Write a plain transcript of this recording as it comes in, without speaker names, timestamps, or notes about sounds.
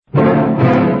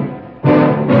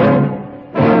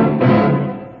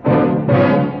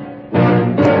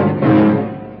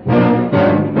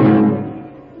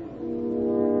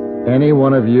Any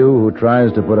one of you who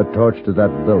tries to put a torch to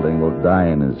that building will die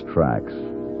in his tracks.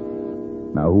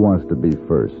 Now, who wants to be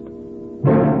first?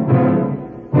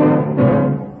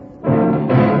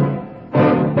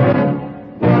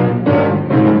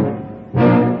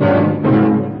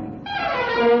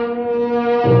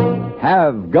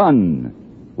 Have Gun,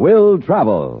 Will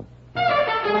Travel.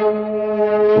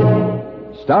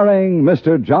 Starring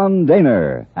Mr. John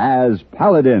Daner as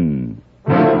Paladin.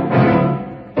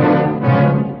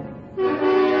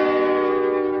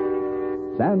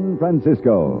 San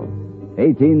Francisco,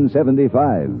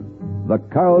 1875. The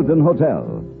Carlton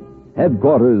Hotel,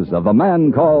 headquarters of a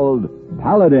man called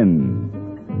Paladin.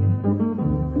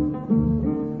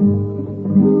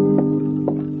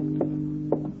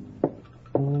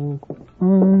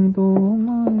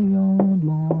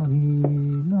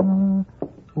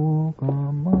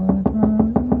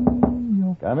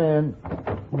 Come in.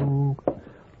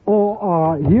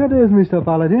 Here it is, Mr.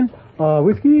 Paladin.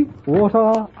 Whiskey,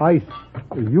 water, ice.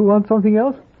 You want something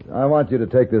else? I want you to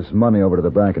take this money over to the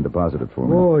bank and deposit it for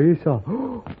me. Oh, yes, sir.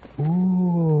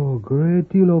 Oh, great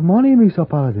deal of money, Mr.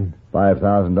 Paladin.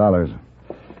 $5,000.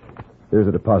 Here's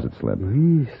a deposit slip.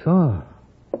 Yes, sir.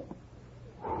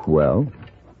 Well?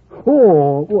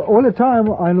 Oh, all the time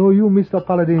I know you, Mr.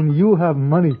 Paladin, you have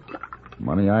money.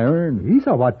 Money I earned. Yes,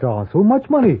 sir, but so much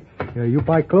money. You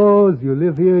buy clothes, you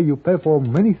live here, you pay for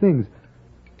many things.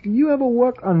 You ever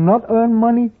work and not earn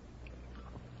money?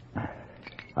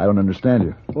 I don't understand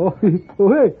you. Oh,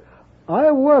 hey,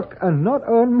 I work and not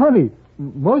earn money.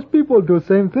 Most people do the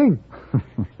same thing.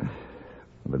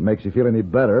 If it makes you feel any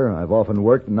better, I've often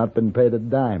worked and not been paid a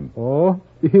dime. Oh,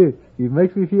 it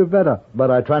makes me feel better. But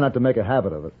I try not to make a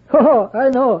habit of it. Oh, I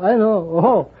know.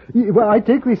 Oh, well, I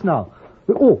take this now.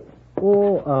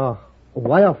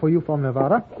 Wire for you from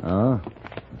Nevada.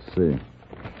 Let's see.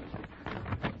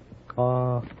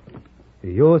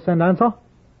 You send answer?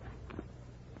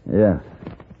 Yes.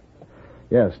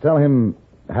 Yes, tell him,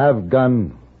 have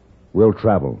gun, will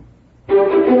travel.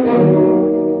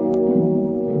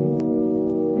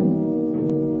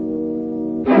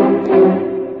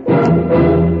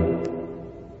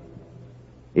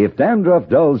 If dandruff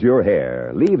dulls your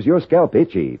hair, leaves your scalp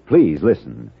itchy, please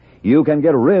listen. You can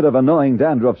get rid of annoying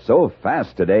dandruff so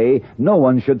fast today, no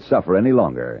one should suffer any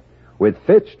longer. With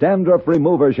Fitch Dandruff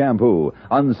Remover Shampoo,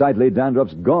 unsightly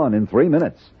dandruff's gone in 3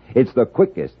 minutes. It's the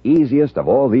quickest, easiest of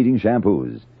all leading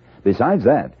shampoos. Besides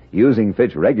that, using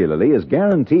Fitch regularly is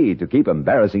guaranteed to keep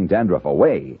embarrassing dandruff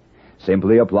away.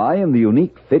 Simply apply in the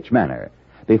unique Fitch manner.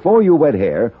 Before you wet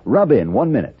hair, rub in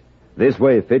 1 minute. This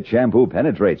way, Fitch shampoo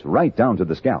penetrates right down to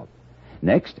the scalp.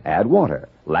 Next, add water.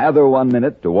 Lather 1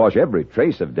 minute to wash every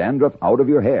trace of dandruff out of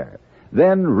your hair.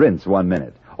 Then rinse 1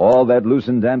 minute. All that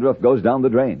loosened dandruff goes down the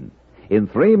drain. In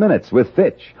 3 minutes with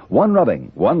Fitch, 1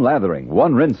 rubbing, 1 lathering,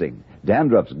 1 rinsing,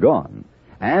 dandruff's gone.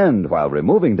 And while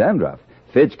removing dandruff,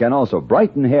 Fitch can also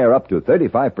brighten hair up to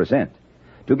 35%.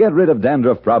 To get rid of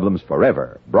dandruff problems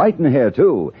forever, brighten hair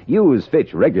too, use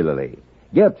Fitch regularly.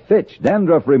 Get Fitch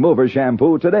Dandruff Remover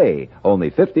Shampoo today,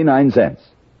 only 59 cents.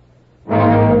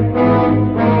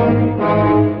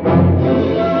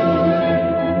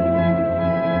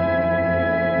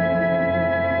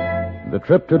 The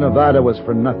trip to Nevada was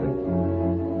for nothing.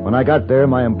 When I got there,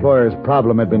 my employer's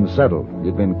problem had been settled.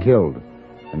 He'd been killed,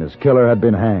 and his killer had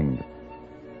been hanged.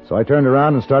 So I turned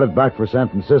around and started back for San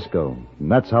Francisco,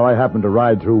 and that's how I happened to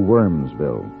ride through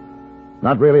Wormsville.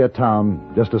 Not really a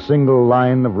town, just a single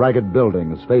line of ragged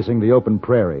buildings facing the open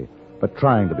prairie, but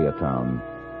trying to be a town.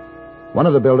 One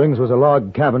of the buildings was a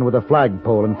log cabin with a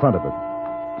flagpole in front of it.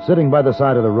 Sitting by the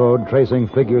side of the road, tracing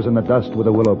figures in the dust with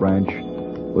a willow branch,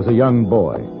 was a young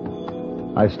boy.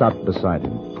 I stopped beside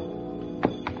him.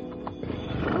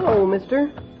 Hello,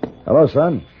 mister. Hello,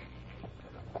 son.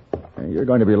 Hey, you're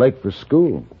going to be late for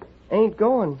school. Ain't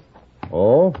going.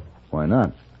 Oh? Why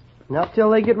not? Not till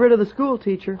they get rid of the school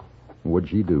teacher. What'd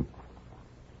she do?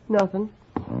 Nothing.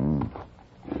 Oh.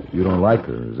 You don't like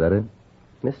her, is that it?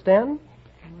 Miss Stanton?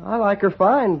 I like her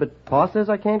fine, but Pa says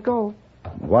I can't go.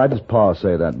 Why does Pa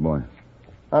say that, boy?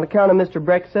 On account of Mr.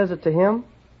 Breck says it to him.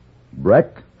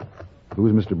 Breck?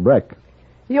 Who's Mr. Breck?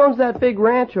 He owns that big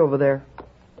ranch over there.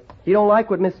 He don't like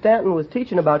what Miss Stanton was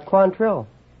teaching about Quantrill.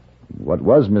 What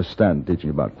was Miss Stanton teaching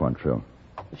about Quantrill?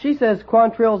 She says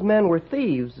Quantrill's men were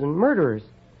thieves and murderers.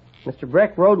 Mr.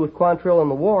 Breck rode with Quantrill in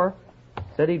the war.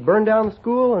 Said he'd burn down the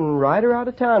school and ride her out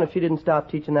of town if she didn't stop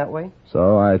teaching that way.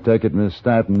 So I take it Miss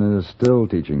Stanton is still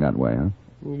teaching that way, huh?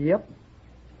 Yep.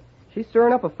 She's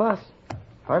stirring up a fuss.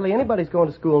 Hardly anybody's going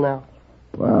to school now.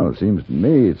 Well, it seems to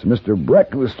me it's Mr.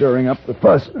 Breck who's stirring up the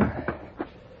fuss.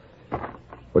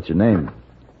 What's your name?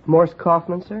 Morse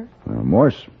Kaufman, sir.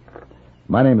 Morse.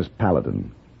 My name is Paladin.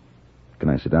 Can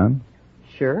I sit down?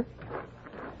 Sure.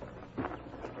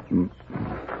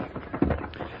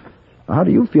 How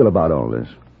do you feel about all this?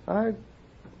 I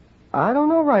don't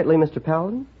know rightly, Mr.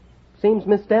 Paladin. Seems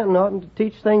Miss Stanton oughtn't to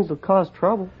teach things that'll cause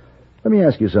trouble. Let me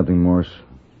ask you something, Morse.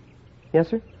 Yes,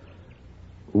 sir?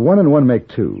 1 and 1 make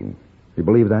 2. You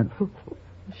believe that?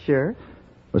 Sure.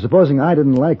 Well, supposing I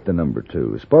didn't like the number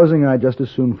 2. Supposing I just as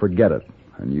soon forget it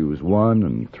and use 1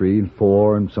 and 3 and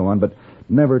 4 and so on, but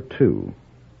never 2.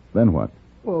 Then what?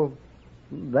 Well,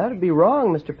 that'd be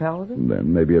wrong, Mr. Paladin.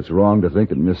 Then maybe it's wrong to think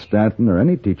that Miss Stanton or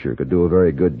any teacher could do a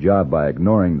very good job by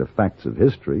ignoring the facts of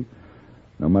history,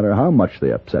 no matter how much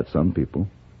they upset some people.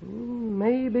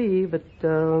 Maybe, but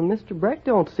Mr. Breck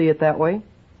don't see it that way.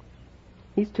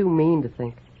 He's too mean to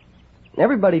think.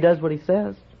 Everybody does what he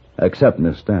says. Except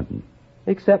Miss Stanton.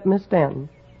 Except Miss Stanton.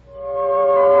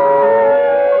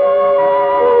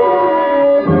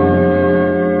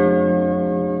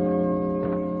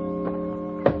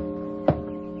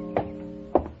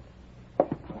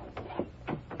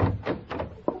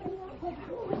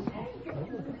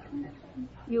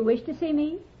 You wish to see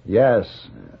me? Yes.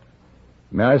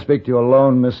 May I speak to you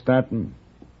alone, Miss Stanton?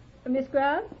 Miss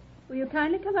Grubb, will you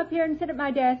kindly come up here and sit at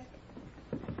my desk?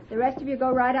 The rest of you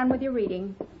go right on with your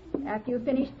reading. After you've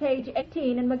finished page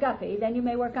 18 in McGuffey, then you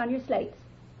may work on your slates.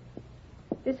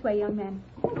 This way, young man.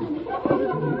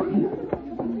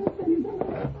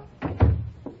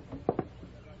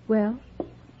 Well?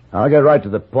 I'll get right to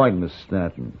the point, Miss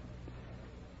Stanton.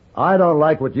 I don't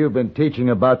like what you've been teaching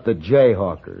about the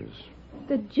Jayhawkers.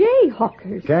 The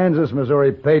Jayhawkers? Kansas,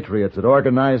 Missouri patriots that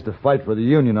organized to fight for the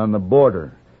Union on the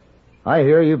border. I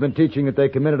hear you've been teaching that they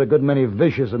committed a good many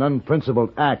vicious and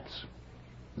unprincipled acts.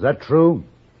 Is that true?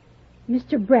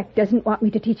 Mr. Breck doesn't want me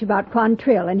to teach about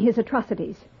Quantrill and his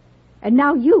atrocities. And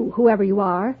now you, whoever you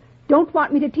are, don't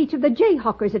want me to teach of the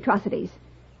Jayhawkers' atrocities,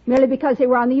 merely because they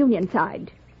were on the Union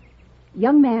side.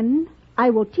 Young men, I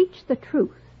will teach the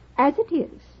truth as it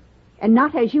is, and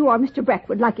not as you or Mr. Breck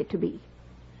would like it to be.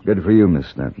 Good for you, Miss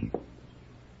Stanton.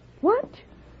 What?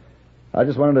 I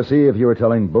just wanted to see if you were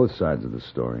telling both sides of the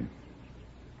story.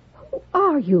 Who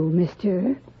are you,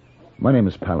 mister? My name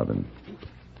is Paladin.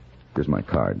 Here's my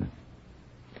card.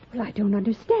 Well, I don't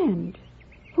understand.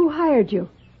 Who hired you?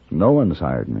 No one's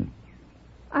hired me.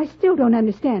 I still don't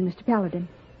understand, Mr. Paladin.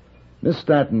 Miss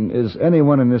Stanton, is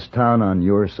anyone in this town on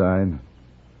your side?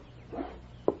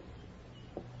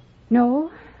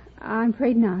 No, I'm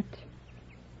afraid not.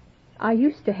 I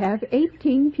used to have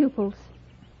 18 pupils.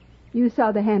 You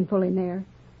saw the handful in there.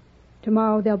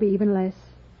 Tomorrow there'll be even less.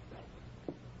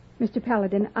 Mr.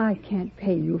 Paladin, I can't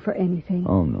pay you for anything.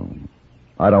 Oh, no.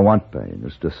 I don't want pay.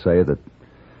 Just to say that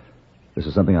this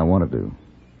is something I want to do.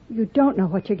 You don't know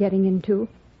what you're getting into.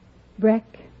 Breck,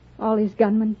 all his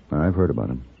gunmen. I've heard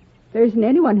about him. There isn't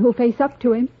anyone who'll face up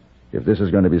to him. If this is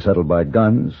going to be settled by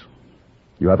guns,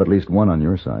 you have at least one on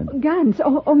your side. Guns?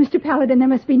 Oh, Mr. Paladin, there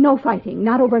must be no fighting.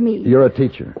 Not over me. You're a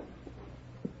teacher.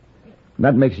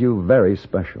 That makes you very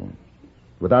special.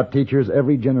 Without teachers,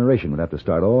 every generation would have to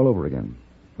start all over again,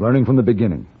 learning from the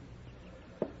beginning.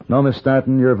 No, Miss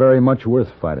Stanton, you're very much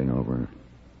worth fighting over.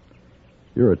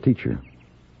 You're a teacher.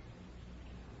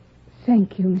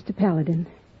 Thank you, Mr. Paladin.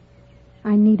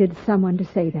 I needed someone to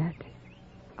say that.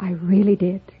 I really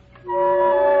did.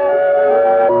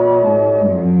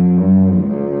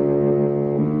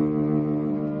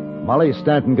 Molly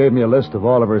Stanton gave me a list of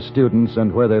all of her students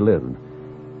and where they lived.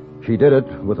 She did it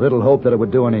with little hope that it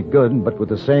would do any good, but with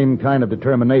the same kind of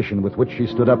determination with which she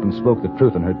stood up and spoke the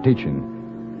truth in her teaching.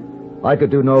 I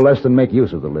could do no less than make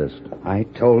use of the list. I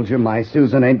told you my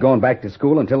Susan ain't going back to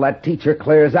school until that teacher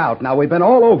clears out. Now, we've been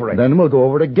all over it. Then we'll go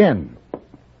over it again.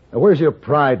 Now, where's your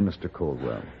pride, Mr.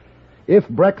 Coldwell? If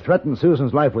Breck threatened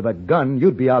Susan's life with a gun,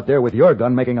 you'd be out there with your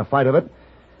gun making a fight of it.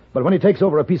 But when he takes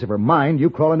over a piece of her mind, you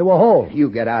crawl into a hole. You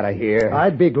get out of here.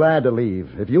 I'd be glad to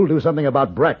leave if you'll do something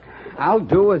about Breck. I'll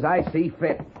do as I see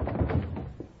fit.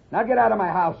 Now get out of my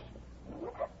house.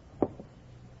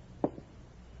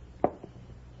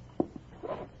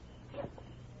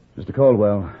 Mr.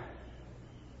 Coldwell,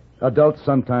 adults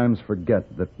sometimes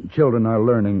forget that children are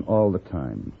learning all the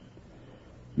time.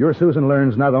 Your Susan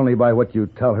learns not only by what you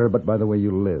tell her, but by the way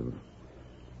you live.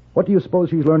 What do you suppose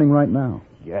she's learning right now?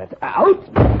 Get out!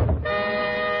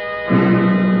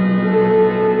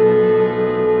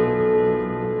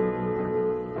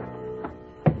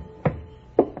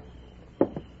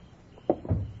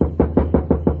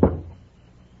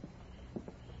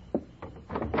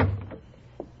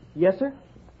 Yes, sir?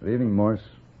 Good evening, Morse.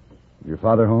 Is your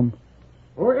father home?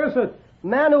 Who is it?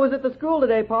 Man who was at the school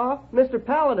today, Pa. Mr.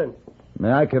 Paladin.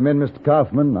 May I come in, Mr.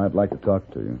 Kaufman? I'd like to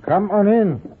talk to you. Come on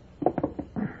in.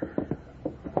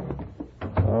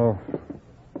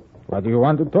 What do you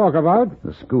want to talk about?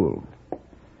 The school.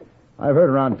 I've heard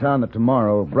around town that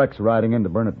tomorrow Breck's riding in to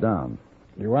burn it down.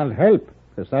 You want help?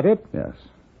 Is that it? Yes.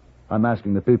 I'm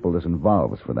asking the people this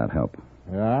involves for that help.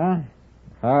 Yeah?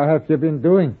 How have you been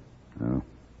doing? Oh,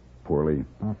 poorly.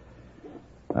 Huh?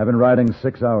 I've been riding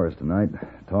 6 hours tonight,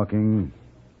 talking,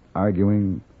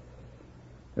 arguing.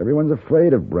 Everyone's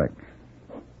afraid of Breck.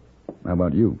 How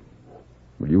about you?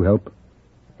 Will you help?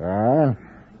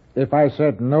 If I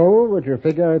said no, would you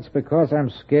figure it's because I'm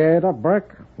scared of Breck?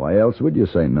 Why else would you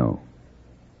say no?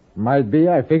 Might be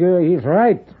I figure he's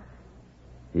right.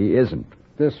 He isn't.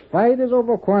 This fight is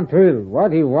over Quantrill.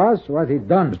 What he was, what he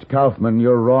done. Mr. Kaufman,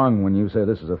 you're wrong when you say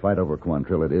this is a fight over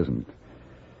Quantrill. It isn't.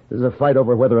 This is a fight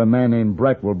over whether a man named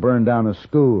Breck will burn down a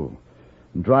school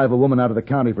and drive a woman out of the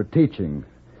county for teaching.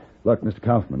 Look, Mr.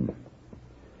 Kaufman,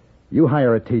 you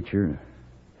hire a teacher,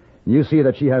 and you see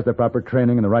that she has the proper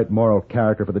training and the right moral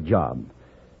character for the job.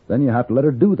 Then you have to let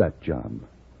her do that job.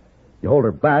 You hold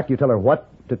her back, you tell her what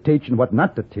to teach and what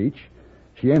not to teach.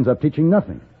 She ends up teaching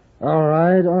nothing. All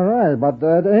right, but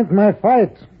that ain't my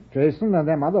fight. Jason and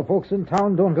them other folks in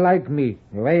town don't like me,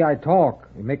 the way I talk.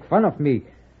 They make fun of me.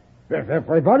 If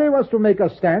everybody was to make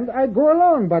a stand, I'd go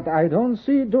along, but I don't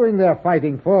see doing their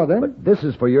fighting for them. But this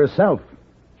is for yourself.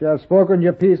 You have spoken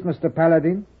your piece, Mr.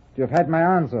 Paladin. You've had my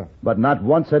answer. But not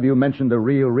once have you mentioned the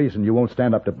real reason you won't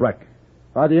stand up to Breck.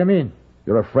 What do you mean?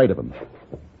 You're afraid of him.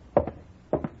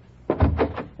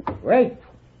 Wait.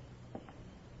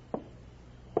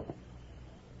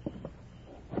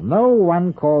 No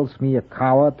one calls me a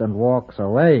coward and walks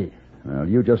away. Well,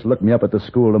 you just look me up at the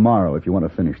school tomorrow if you want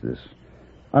to finish this.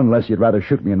 Unless you'd rather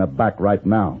shoot me in the back right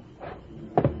now.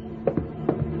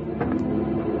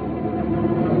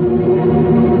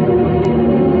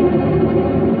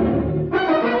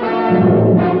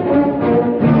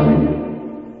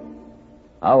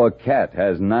 Our cat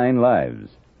has 9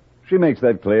 lives. She makes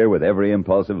that clear with every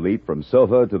impulsive leap from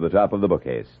sofa to the top of the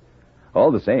bookcase.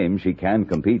 All the same, she can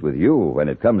compete with you when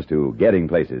it comes to getting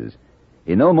places.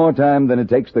 In no more time than it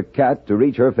takes the cat to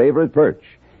reach her favorite perch,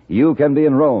 you can be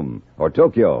in Rome or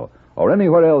Tokyo or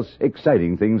anywhere else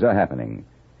exciting things are happening.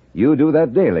 You do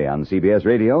that daily on CBS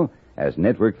Radio as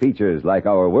network features like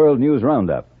our World News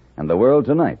Roundup and The World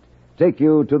Tonight take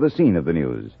you to the scene of the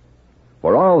news.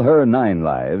 For all her 9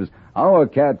 lives, our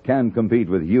cat can compete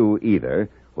with you either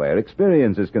where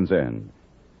experience is concerned.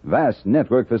 Vast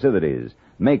network facilities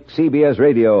make CBS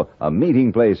Radio a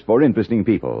meeting place for interesting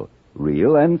people,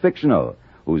 real and fictional,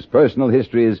 whose personal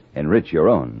histories enrich your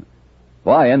own.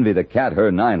 Why envy the cat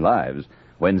her 9 lives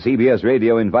when CBS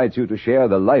Radio invites you to share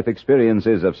the life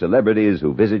experiences of celebrities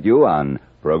who visit you on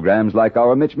programs like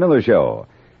our Mitch Miller Show,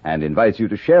 and invites you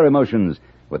to share emotions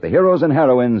with the heroes and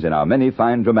heroines in our many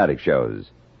fine dramatic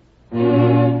shows.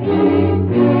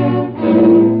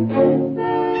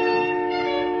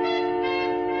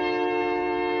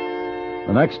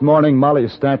 The next morning, Molly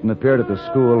Stanton appeared at the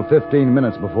school 15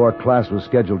 minutes before class was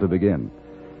scheduled to begin.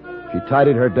 She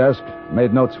tidied her desk,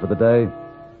 made notes for the day,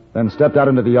 then stepped out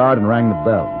into the yard and rang the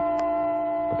bell.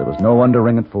 But there was no one to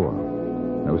ring it for.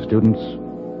 No students,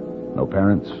 no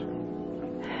parents.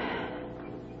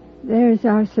 There's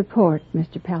our support,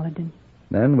 Mr. Paladin.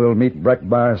 Then we'll meet Breck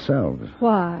by ourselves.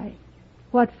 Why?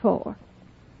 What for?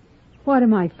 What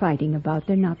am I fighting about?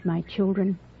 They're not my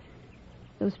children.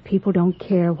 Those people don't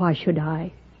care. Why should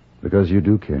I? Because you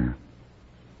do care.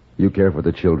 You care for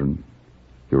the children,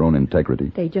 your own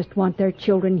integrity. They just want their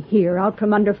children here, out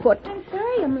from underfoot. I'm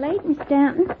sorry I'm late, Miss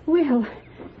Stanton. Well,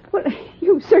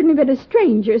 you've certainly been a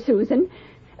stranger, Susan.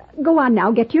 Go on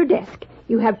now, get to your desk.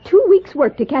 You have 2 weeks'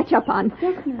 work to catch up on.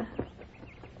 Yes, ma'am.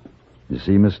 You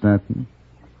see, Miss Stanton?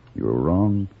 You were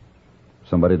wrong.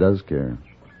 Somebody does care.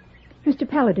 Mr.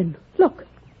 Paladin, look.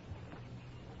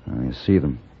 I see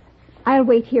them. I'll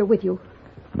wait here with you.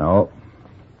 No.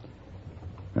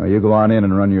 Now, you go on in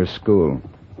and run your school.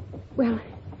 Well,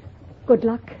 good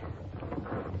luck.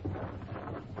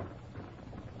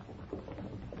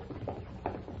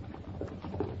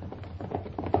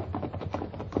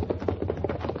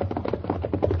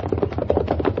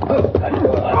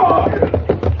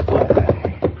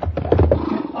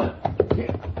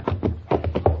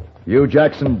 You,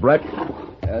 Jackson Breck?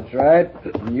 That's right.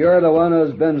 You're the one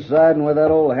who's been siding with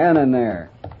that old hen in there.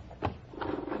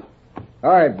 All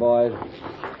right, boys.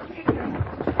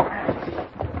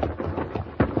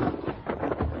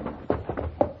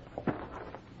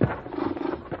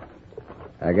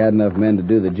 I got enough men to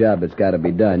do the job that's got to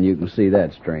be done. You can see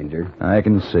that, stranger. I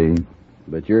can see.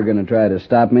 But you're going to try to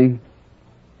stop me?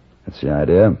 That's the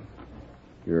idea.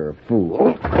 You're a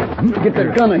fool. Get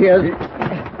that gun of his.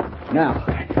 Now,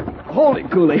 hold it,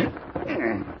 Cooley.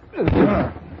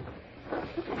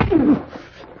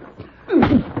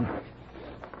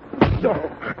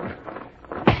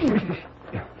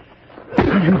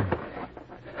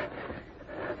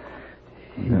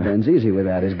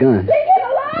 got his gun. Leave him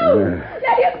alone!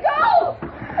 Let him go!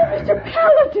 Mr.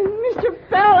 Paladin, Mr.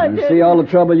 Paladin! You see all the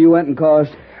trouble you went and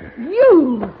caused?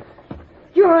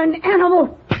 You're an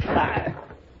animal.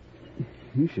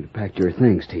 You should have packed your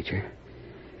things, teacher.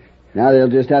 Now they'll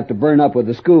just have to burn up with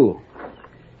the school.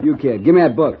 You kid, give me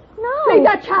that book. No. Leave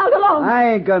that child alone.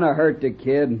 I ain't gonna hurt the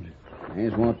kid. I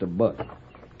just want the book.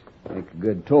 Make a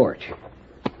good torch.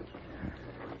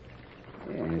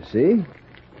 Yeah, you see?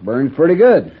 Burns pretty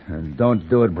good. Don't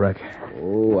do it, Breck.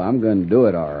 Oh, I'm gonna do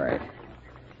it all right.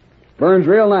 Burns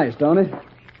real nice, don't it?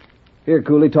 Here,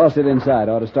 Cooley, toss it inside.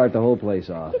 Ought to start the whole place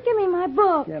off. Give me my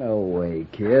book. Get away,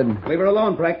 kid. Leave her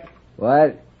alone, Breck.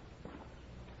 What?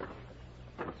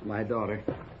 It's my daughter.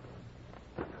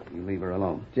 You leave her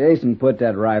alone. Jason, put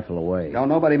that rifle away. Don't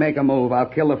nobody make a move. I'll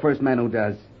kill the first man who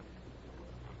does.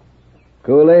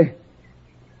 Cooley,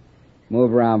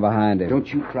 move around behind him.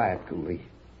 Don't you try it, Cooley.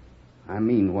 I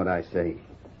mean what I say.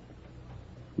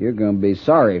 You're going to be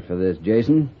sorry for this,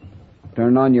 Jason.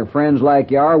 Turn on your friends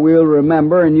like you are, we'll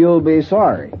remember, and you'll be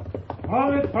sorry.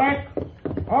 Hold it, Frank.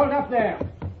 Hold up there.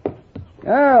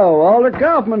 Oh, Walter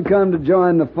Kaufman come to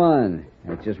join the fun.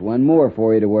 That's just one more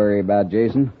for you to worry about,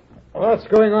 Jason. What's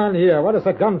going on here? What is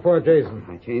that gun for, Jason?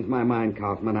 I changed my mind,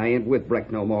 Kaufman. I ain't with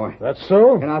Breck no more. That's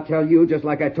so? And I'll tell you, just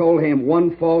like I told him,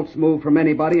 one false move from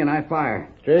anybody and I fire.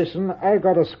 Jason, I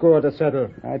got a score to settle.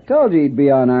 I told you he'd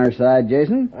be on our side,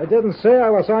 Jason. I didn't say I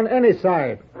was on any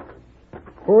side.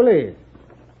 Cooley,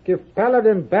 give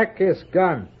Paladin back his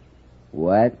gun.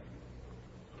 What?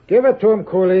 Give it to him,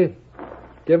 Cooley.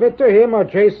 Give it to him or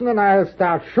Jason and I'll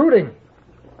start shooting.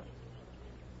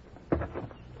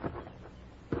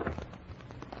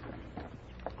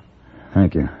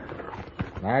 Thank you.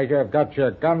 Now you've got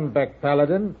your gun back,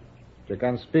 Paladin. You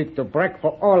can speak to Breck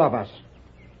for all of us.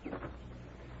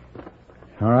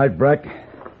 All right, Breck.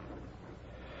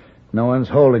 No one's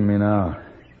holding me now.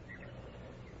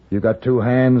 You got two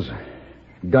hands,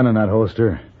 gun in that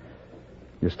holster.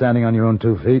 You're standing on your own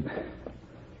 2 feet.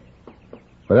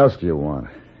 What else do you want?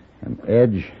 An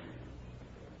edge?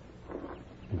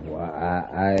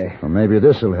 Well, Or maybe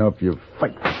this'll help you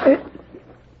fight.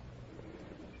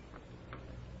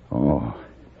 Oh.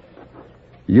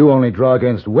 You only draw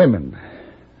against women.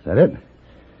 Is that it?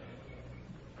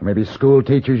 Or maybe school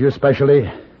teachers, your specialty?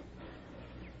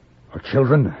 Or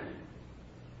children?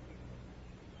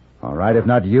 All right, if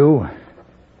not you,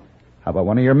 how about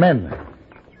one of your men?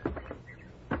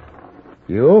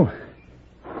 You?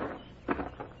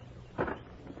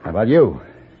 How about you?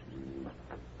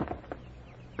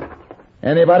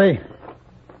 Anybody?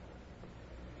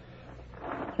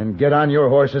 And get on your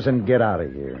horses and get out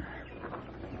of here.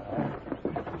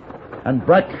 And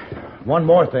Breck, one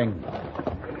more thing.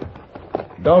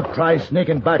 Don't try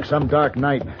sneaking back some dark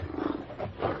night.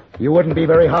 You wouldn't be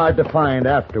very hard to find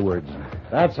afterwards.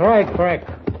 That's right, Breck.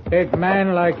 Big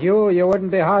man like you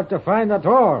wouldn't be hard to find at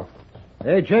all.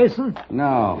 Hey, Jason?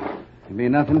 No, there'd be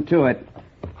nothing to it.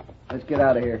 let's get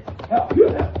out of here.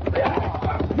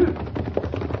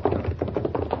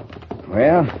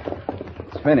 Well,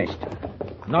 it's finished.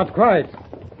 Not quite.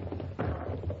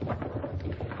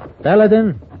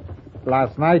 Paladin,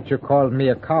 last night you called me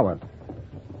a coward.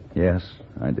 Yes,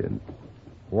 I did.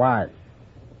 Why?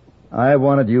 I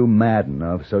wanted you mad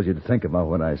enough so you'd think about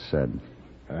what I said.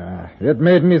 It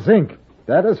made me think.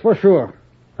 That is for sure.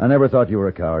 I never thought you were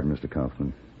a coward, Mr.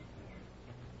 Kaufman.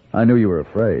 I knew you were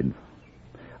afraid.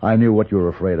 I knew what you were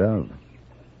afraid of.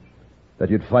 That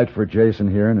you'd fight for Jason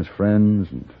here and his friends,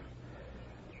 and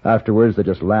afterwards they'd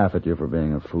just laugh at you for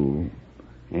being a fool.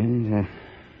 And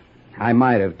I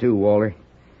might have, too, Walter.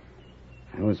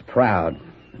 I was proud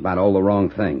about all the wrong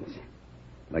things.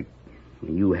 Like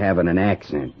you having an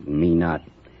accent and me not.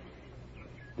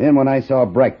 Then when I saw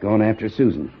Breck going after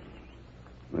Susan,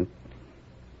 well,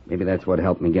 maybe that's what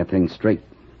helped me get things straight.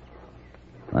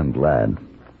 I'm glad.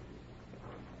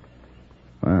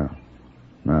 Well,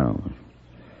 now,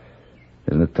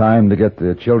 isn't it time to get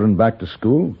the children back to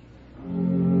school?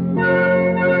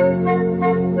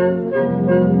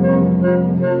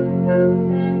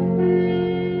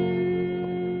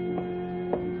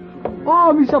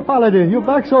 Oh, Mr. Paladin, you're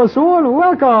back so soon.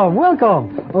 Welcome,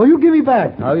 welcome. Oh, you give me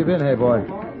back. How have you been, hey boy?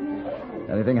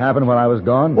 Anything happened while I was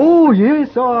gone? Oh,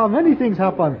 yes, many things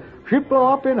happened. Ship blow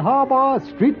up in harbor,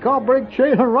 streetcar break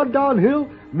chain and run downhill,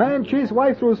 man chase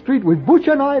wife through street with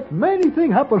butcher knife. Many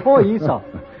things happened for you, sir.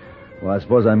 Well, I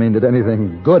suppose I mean, did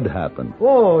anything good happen?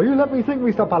 Oh, you let me think,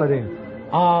 Mr. Paladin.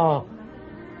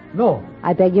 No.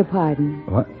 I beg your pardon.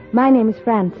 What? My name is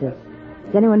Francis.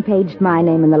 Has anyone paged my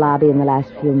name in the lobby in the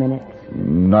last few minutes?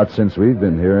 Not since we've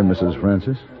been here, Mrs.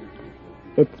 Francis.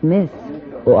 It's Miss.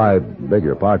 Oh, I beg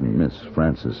your pardon, Miss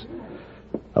Francis.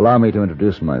 Allow me to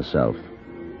introduce myself.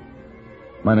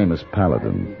 My name is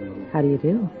Paladin. How do you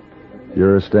do?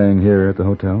 You're staying here at the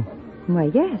hotel? Why,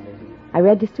 yes. I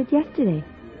registered yesterday.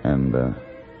 And,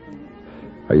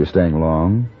 are you staying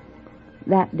long?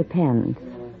 That depends.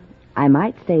 I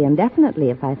might stay indefinitely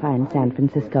if I find San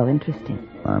Francisco interesting.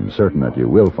 I'm certain that you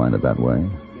will find it that way.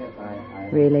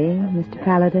 Really, Mr.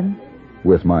 Paladin?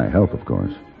 With my help, of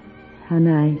course. How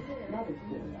nice.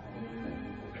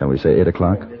 Shall we say 8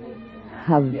 o'clock?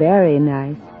 How very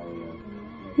nice.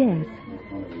 Yes.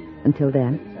 Until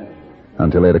then.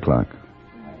 Until 8 o'clock.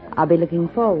 I'll be looking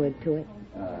forward to it.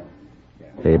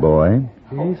 Hey, boy.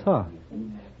 Yes, sir.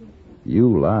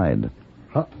 You lied.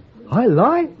 I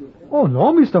lie? Oh,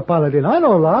 no, Mr. Paladin, I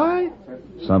don't lie.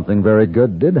 Something very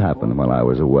good did happen while I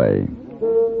was away.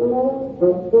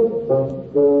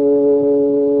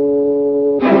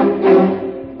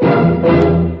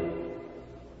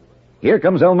 Here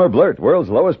comes Elmer Blurt, world's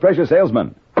lowest pressure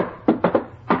salesman.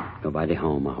 Nobody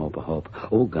home, I hope.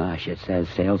 Oh, gosh, it says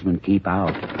salesmen keep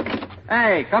out.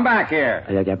 Hey, come back here.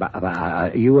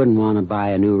 You wouldn't want to buy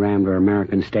a new Rambler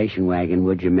American station wagon,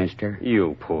 would you, mister?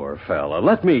 You poor fella.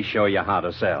 Let me show you how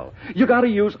to sell. You gotta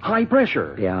use high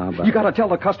pressure. Yeah, but... You gotta tell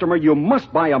the customer you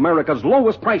must buy America's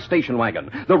lowest price station wagon,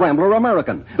 the Rambler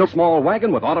American. The small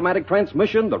wagon with automatic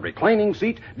transmission, the reclining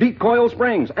seat, deep coil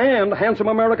springs, and handsome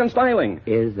American styling.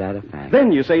 Is that a fact?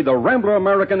 Then you say the Rambler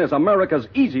American is America's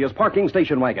easiest parking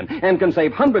station wagon and can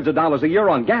save hundreds of dollars a year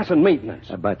on gas and maintenance.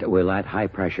 But will that high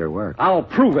pressure work? I'll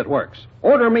prove it works.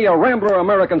 Order me a Rambler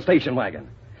American station wagon.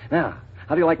 Now,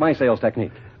 how do you like my sales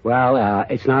technique? Well,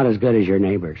 it's not as good as your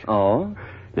neighbor's. Oh?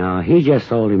 No, he just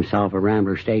sold himself a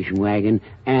Rambler station wagon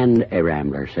and a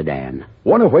Rambler sedan.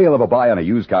 Want a whale of a buy on a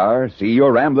used car? See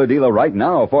your Rambler dealer right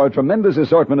now for a tremendous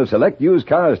assortment of select used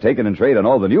cars taken in trade on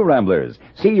all the new Ramblers.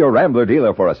 See your Rambler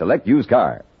dealer for a select used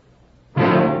car.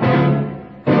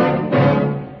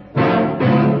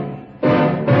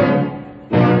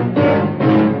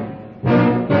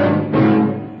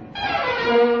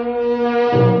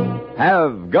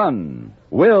 Have Gun,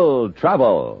 Will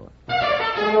Travel.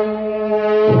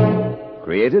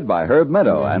 Created by Herb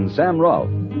Meadow and Sam Rolfe.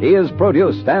 He is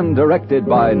produced and directed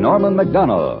by Norman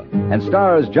McDonnell and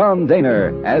stars John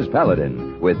Daner as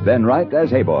Paladin with Ben Wright as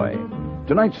Hey Boy.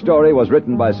 Tonight's story was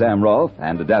written by Sam Rolfe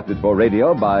and adapted for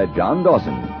radio by John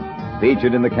Dawson.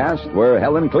 Featured in the cast were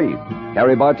Helen Cleve,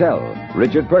 Carrie Bartell,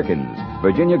 Richard Perkins,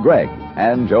 Virginia Gregg,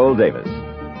 and Joel Davis.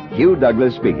 Hugh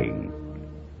Douglas speaking.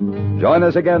 Join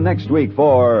us again next week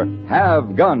for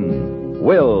Have Gun,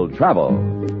 Will Travel.